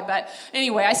to cry, but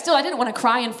anyway, I didn't want to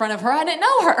cry in front of her. I didn't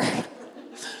know her.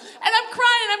 And I'm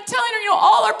crying, and I'm telling her,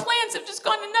 all our plans have just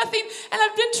gone to nothing, and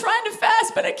I've been trying to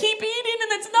fast, but I keep eating,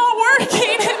 and it's not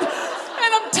working,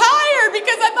 and I'm tired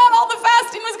because I thought all the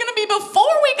fasting was going to be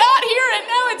before we got here, and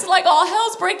now it's like all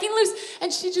hell's breaking loose.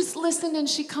 And she just listened, and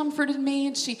she comforted me,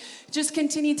 and she just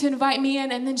continued to invite me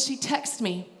in, and then she texted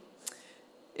me.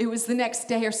 It was the next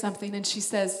day or something, and she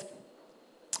says,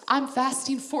 I'm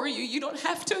fasting for you. You don't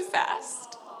have to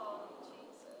fast.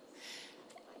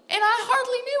 And I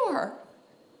hardly knew her.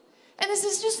 And this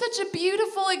is just such a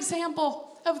beautiful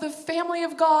example of the family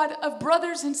of God, of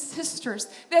brothers and sisters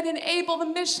that enable the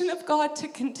mission of God to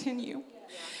continue.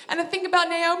 And I think about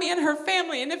Naomi and her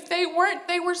family, and if they weren't,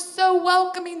 they were so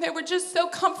welcoming, they were just so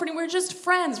comforting. We were just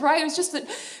friends, right? It was just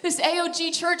this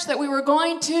AOG church that we were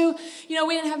going to. We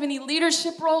didn't have any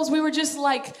leadership roles. We were just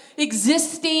like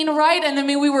existing, right? And I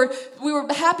mean, we were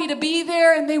happy to be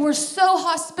there, and they were so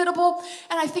hospitable.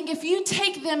 And I think if you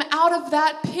take them out of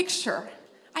that picture,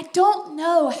 I don't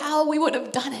know how we would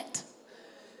have done it.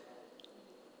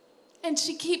 And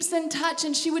she keeps in touch,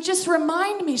 and she would just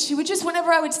remind me.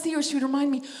 Whenever I would see her, she would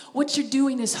remind me, what you're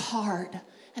doing is hard,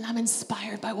 and I'm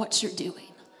inspired by what you're doing.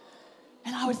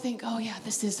 And I would think, oh yeah,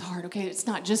 this is hard. Okay, it's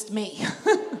not just me.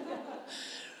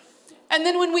 And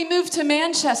then when we moved to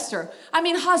Manchester,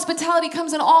 hospitality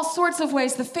comes in all sorts of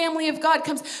ways. The family of God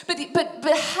comes.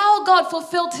 But how God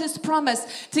fulfilled his promise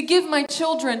to give my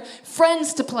children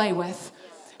friends to play with.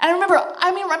 And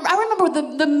I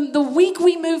remember the week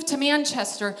we moved to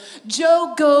Manchester,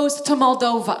 Joe goes to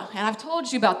Moldova. And I've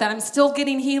told you about that. I'm still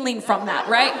getting healing from that,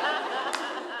 right?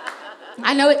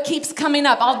 I know it keeps coming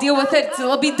up. I'll deal with it.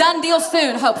 It'll be done deal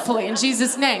soon, hopefully, in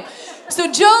Jesus' name.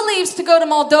 So Joe leaves to go to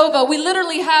Moldova. We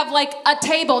literally have like a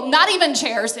table, not even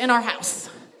chairs, in our house.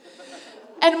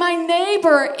 And my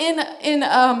neighbor in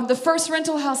the first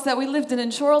rental house that we lived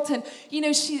in Chorlton, you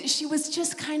know, she was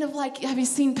just kind of like, have you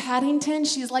seen Paddington?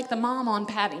 She's like the mom on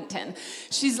Paddington.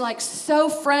 She's like so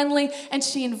friendly, and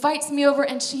she invites me over,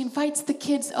 and she invites the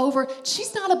kids over.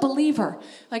 She's not a believer,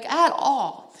 like at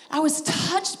all. I was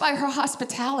touched by her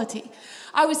hospitality.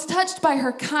 I was touched by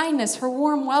her kindness, her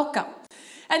warm welcome.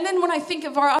 And then when I think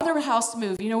of our other house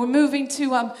move, you know, we're moving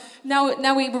to,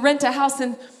 now we rent a house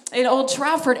in Old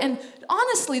Trafford. And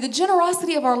honestly, the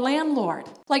generosity of our landlord.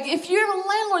 Like, if you're a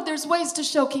landlord, there's ways to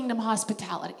show kingdom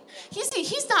hospitality.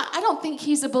 He's not, I don't think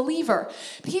he's a believer.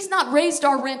 He's not raised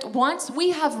our rent once. We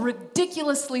have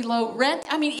ridiculously low rent.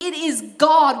 I mean, it is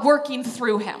God working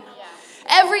through him.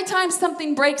 Every time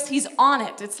something breaks, he's on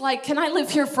it. It's like, can I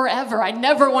live here forever? I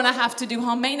never want to have to do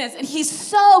home maintenance. And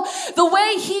the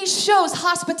way he shows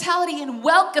hospitality in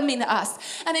welcoming us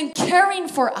and in caring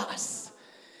for us.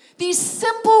 These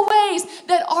simple ways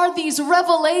that are these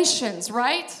revelations,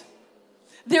 right?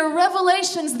 They're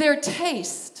revelations, they're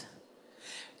taste.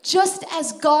 Just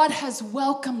as God has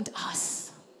welcomed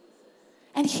us.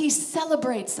 And he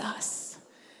celebrates us.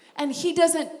 And he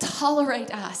doesn't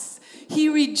tolerate us. He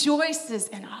rejoices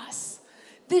in us.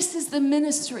 This is the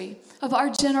ministry of our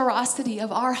generosity,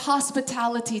 of our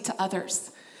hospitality to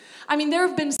others. I mean, there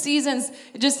have been seasons,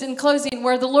 just in closing,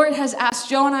 where the Lord has asked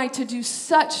Joe and I to do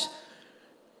such,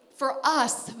 for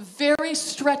us, very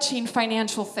stretching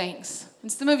financial things.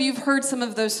 And some of you have heard some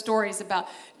of those stories about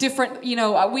different, you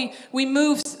know, we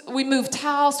moved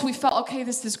house. We felt, okay,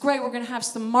 this is great. We're going to have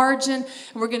some margin,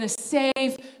 and we're going to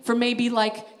save for maybe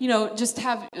like, you know, just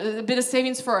have a bit of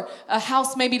savings for a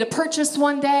house maybe to purchase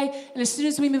one day. And as soon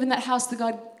as we move in that house,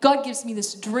 God gives me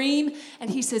this dream, and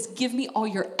he says, give me all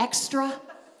your extra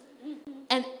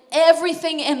and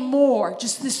everything and more,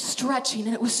 just this stretching.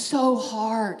 And it was so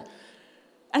hard.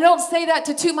 I don't say that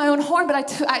to toot my own horn,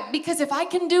 but because if I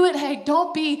can do it, hey,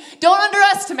 don't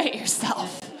underestimate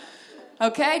yourself.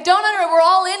 Okay? we're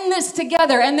all in this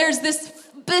together, and there's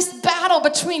this battle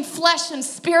between flesh and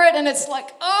spirit, and it's like,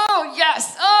 oh,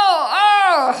 yes,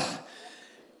 oh.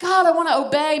 God, I want to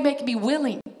obey, make me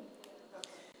willing.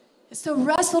 So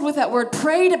wrestled with that word,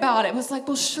 prayed about it. It was like,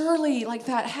 well, surely like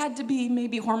that had to be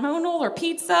maybe hormonal or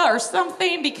pizza or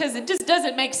something, because it just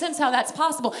doesn't make sense how that's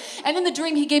possible. And in the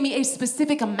dream, he gave me a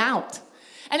specific amount.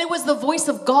 And it was the voice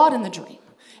of God in the dream.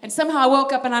 And somehow I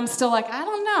woke up and I'm still like, I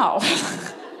don't know.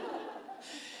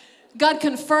 God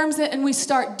confirms it, and we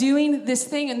start doing this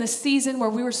thing in the season where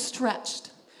we were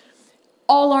stretched.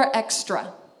 All our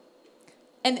extra.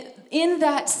 And in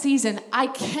that season, I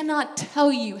cannot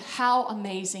tell you how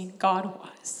amazing God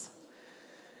was.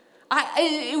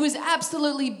 It was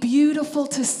absolutely beautiful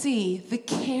to see the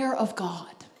care of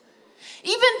God.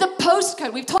 Even the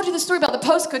postcode, we've told you the story about the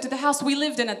postcode to the house we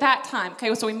lived in at that time.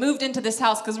 Okay, so we moved into this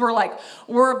house because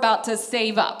we're about to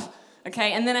save up.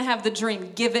 Okay, and then I have the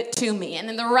dream, give it to me. And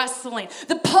then the wrestling.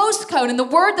 The postcode and the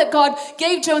word that God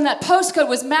gave Joe in that postcode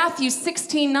was Matthew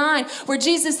 16:9, where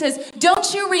Jesus says,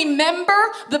 don't you remember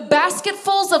the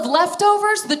basketfuls of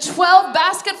leftovers, the 12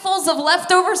 basketfuls of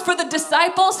leftovers for the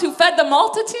disciples who fed the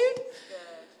multitude?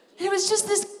 It was just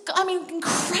this,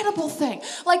 incredible thing.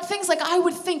 Like things like I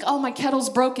would think, oh, my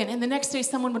kettle's broken. And the next day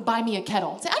someone would buy me a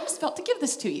kettle. Say, I just felt to give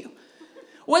this to you.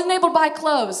 Wasn't able to buy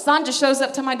clothes. Sanja shows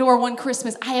up to my door one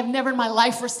Christmas. I have never in my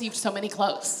life received so many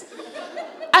clothes.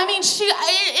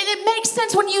 It makes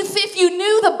sense when if you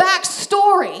knew the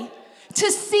backstory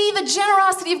to see the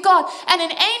generosity of God. And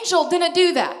an angel didn't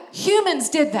do that. Humans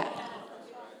did that.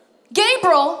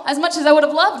 Gabriel, as much as I would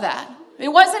have loved that, it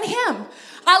wasn't him.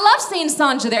 I love seeing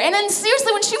Sanja there. And then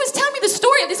seriously, when she was telling me the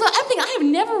story of this, I have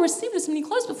never received this many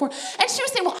clothes before. And she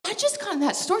was saying, well, I just got in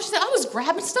that store. She said, I was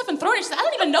grabbing stuff and throwing it. She said, I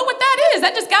don't even know what that is.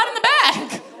 That just got in the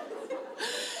bag.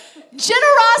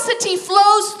 Generosity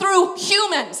flows through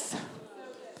humans.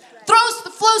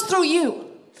 Flows through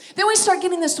you. Then we start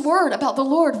getting this word about the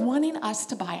Lord wanting us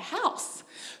to buy a house.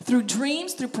 Through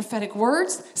dreams, through prophetic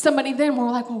words. Somebody then, we're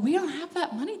like, well, we don't have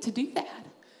that money to do that.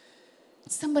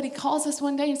 Somebody calls us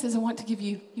one day and says, I want to give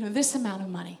you, this amount of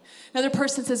money. Another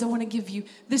person says, I want to give you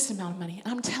this amount of money.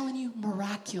 And I'm telling you,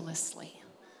 miraculously,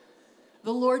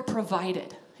 the Lord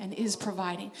provided and is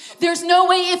providing. There's no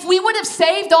way if we would have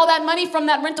saved all that money from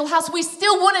that rental house, we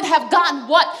still wouldn't have gotten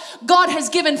what God has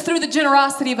given through the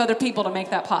generosity of other people to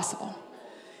make that possible.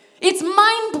 It's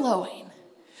mind-blowing.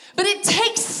 But it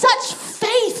takes such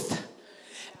faith.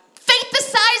 Faith the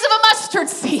size of a mustard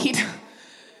seed.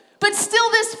 But still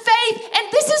this faith,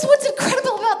 and this is what's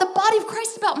incredible about the body of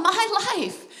Christ, about my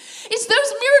life, is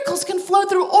those miracles can flow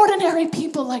through ordinary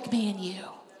people like me and you.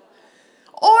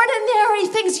 Ordinary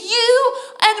things, you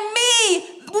and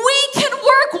me, we can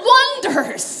work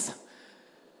wonders.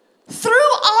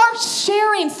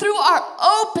 through our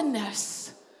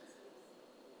openness,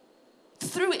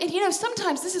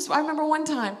 sometimes I remember one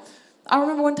time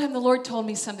the Lord told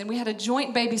me something. We had a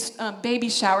joint baby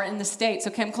shower in the States.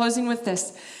 Okay, I'm closing with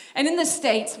this. And in the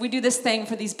States, we do this thing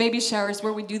for these baby showers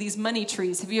where we do these money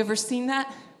trees. Have you ever seen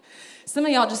that? Some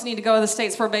of y'all just need to go to the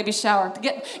States for a baby shower.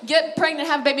 Get pregnant,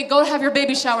 have a baby, go have your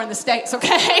baby shower in the States,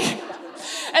 okay?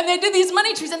 And they do these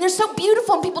money trees, and they're so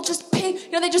beautiful, and people just pay,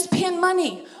 they just pin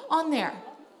money on there.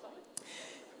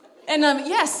 And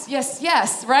yes,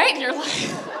 right? You're like,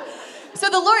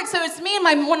 so it's me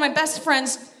and one of my best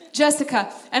friends,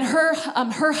 Jessica, and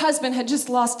her husband had just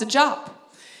lost a job.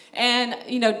 And,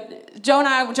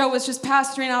 Joe was just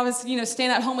pastoring, I was,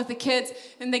 staying at home with the kids,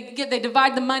 and they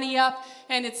divide the money up,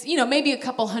 and it's, maybe a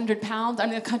couple $100,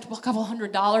 a couple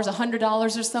 $100,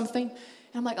 $100 or something.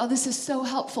 And I'm like, oh, this is so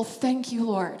helpful. Thank you,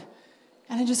 Lord.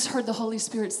 And I just heard the Holy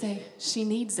Spirit say, she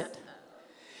needs it.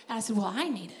 And I said, well, I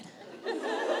need it.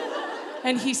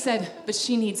 And he said, but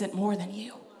she needs it more than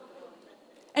you.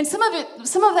 And some of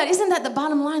that, isn't that the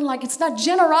bottom line? Like, it's not,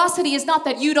 generosity is not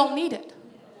that you don't need it.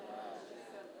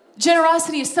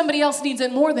 Generosity is somebody else needs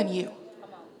it more than you.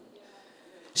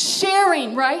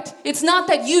 Sharing, right? It's not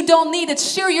that you don't need it.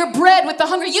 Share your bread with the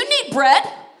hungry. You need bread,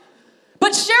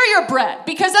 but share your bread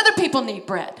because other people need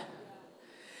bread.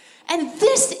 And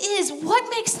this is what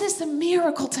makes this a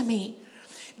miracle to me.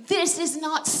 This is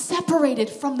not separated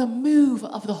from the move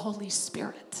of the Holy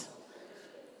Spirit.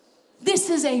 This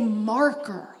is a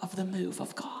marker of the move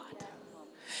of God.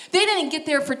 They didn't get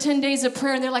there for 10 days of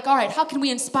prayer and they're like, all right, how can we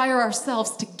inspire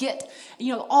ourselves to get,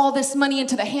 all this money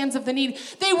into the hands of the needy?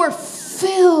 They were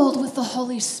filled with the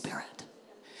Holy Spirit.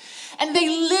 And they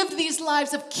lived these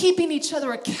lives of keeping each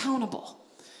other accountable.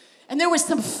 And there was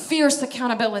some fierce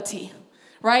accountability,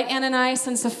 right? Ananias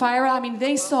and Sapphira,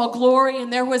 they saw glory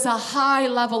and there was a high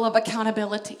level of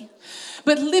accountability.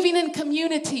 But living in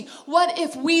community, what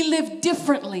if we lived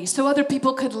differently so other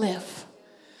people could live?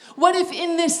 What if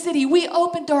in this city we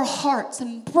opened our hearts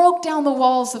and broke down the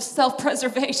walls of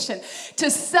self-preservation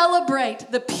to celebrate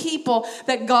the people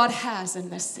that God has in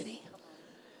this city?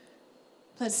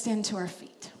 Let's stand to our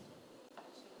feet.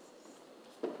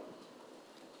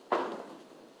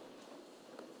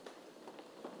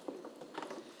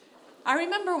 I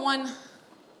remember one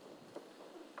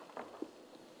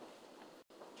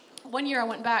year I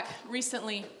went back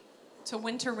recently to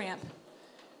Winter Ramp,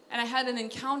 and I had an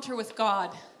encounter with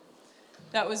God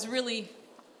that was really,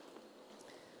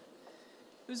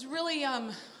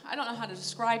 I don't know how to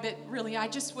describe it, really. I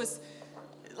just was,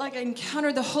 I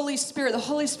encountered the Holy Spirit. The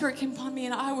Holy Spirit came upon me,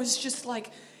 and I was just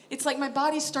like, it's like my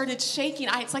body started shaking.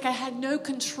 It's like I had no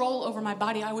control over my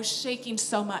body. I was shaking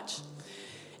so much.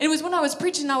 And it was when I was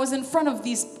preaching, I was in front of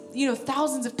these,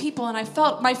 thousands of people, and I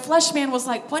felt, my flesh man was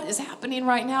like, what is happening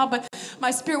right now? But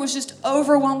my spirit was just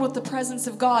overwhelmed with the presence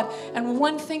of God. And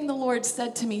one thing the Lord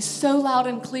said to me so loud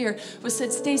and clear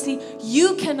said, Stacy,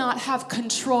 you cannot have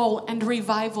control and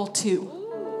revival too.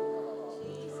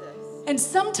 And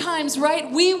sometimes,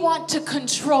 right, we want to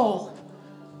control.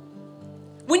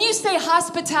 When you say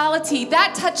hospitality,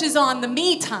 that touches on the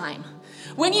me time.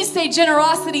 When you say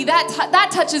generosity, that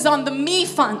touches on the me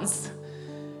funds.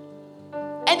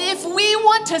 And if we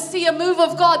want to see a move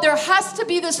of God, there has to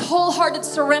be this wholehearted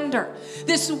surrender,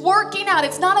 this working out.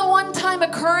 It's not a one-time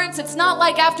occurrence. It's not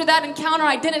like after that encounter,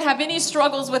 I didn't have any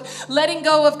struggles with letting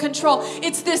go of control.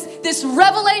 It's this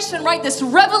revelation, right? This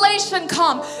revelation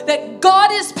come that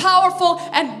God is powerful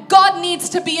and God needs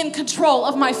to be in control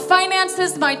of my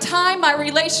finances, my time, my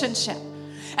relationship.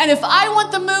 And if I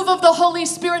want the move of the Holy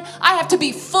Spirit, I have to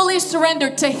be fully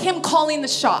surrendered to Him calling the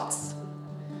shots.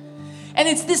 And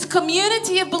it's this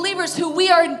community of believers who we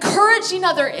are encouraging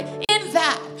other in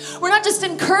that. We're not just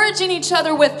encouraging each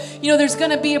other with, there's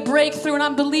going to be a breakthrough and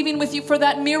I'm believing with you for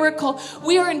that miracle.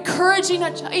 We are encouraging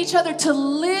each other to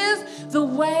live the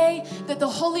way that the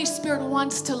Holy Spirit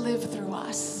wants to live through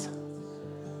us.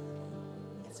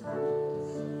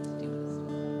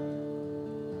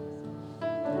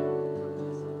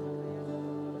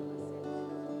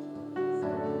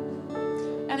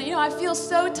 And, I feel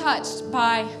so touched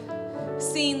by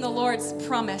seeing the Lord's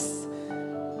promise.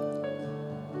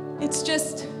 It's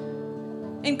just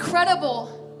incredible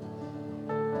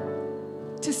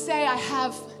to say I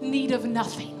have need of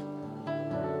nothing.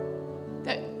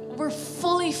 That we're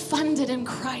fully funded in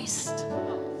Christ.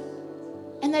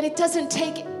 And that it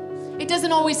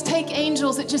doesn't always take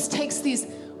angels, it just takes these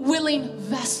willing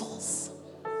vessels.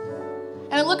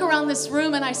 And I look around this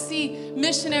room and I see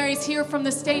missionaries here from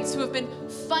the States who have been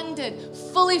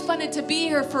fully funded to be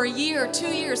here for a year, 2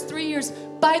 years, 3 years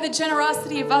by the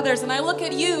generosity of others. And I look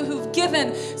at you who've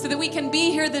given so that we can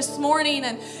be here this morning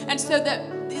and so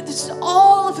that there's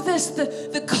all of this,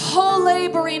 the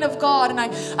co-laboring of God. And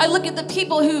I look at the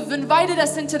people who've invited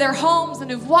us into their homes and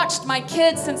who've watched my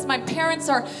kids since my parents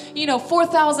are,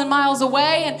 4,000 miles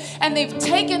away. And they've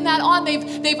taken that on.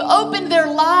 They've opened their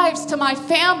lives to my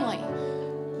family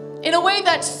in a way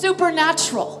that's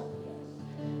supernatural.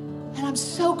 And I'm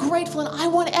so grateful. And I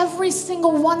want every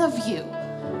single one of you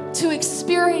to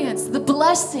experience the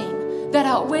blessing that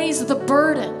outweighs the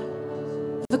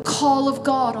burden, the call of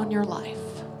God on your life.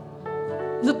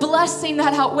 The blessing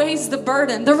that outweighs the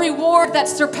burden, the reward that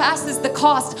surpasses the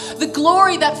cost, the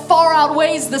glory that far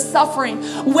outweighs the suffering.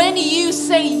 When you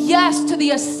say yes to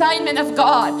the assignment of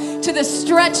God, to the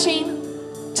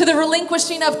stretching, to the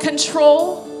relinquishing of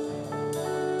control.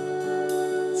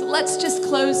 So let's just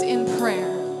close in prayer.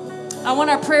 I want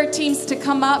our prayer teams to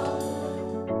come up.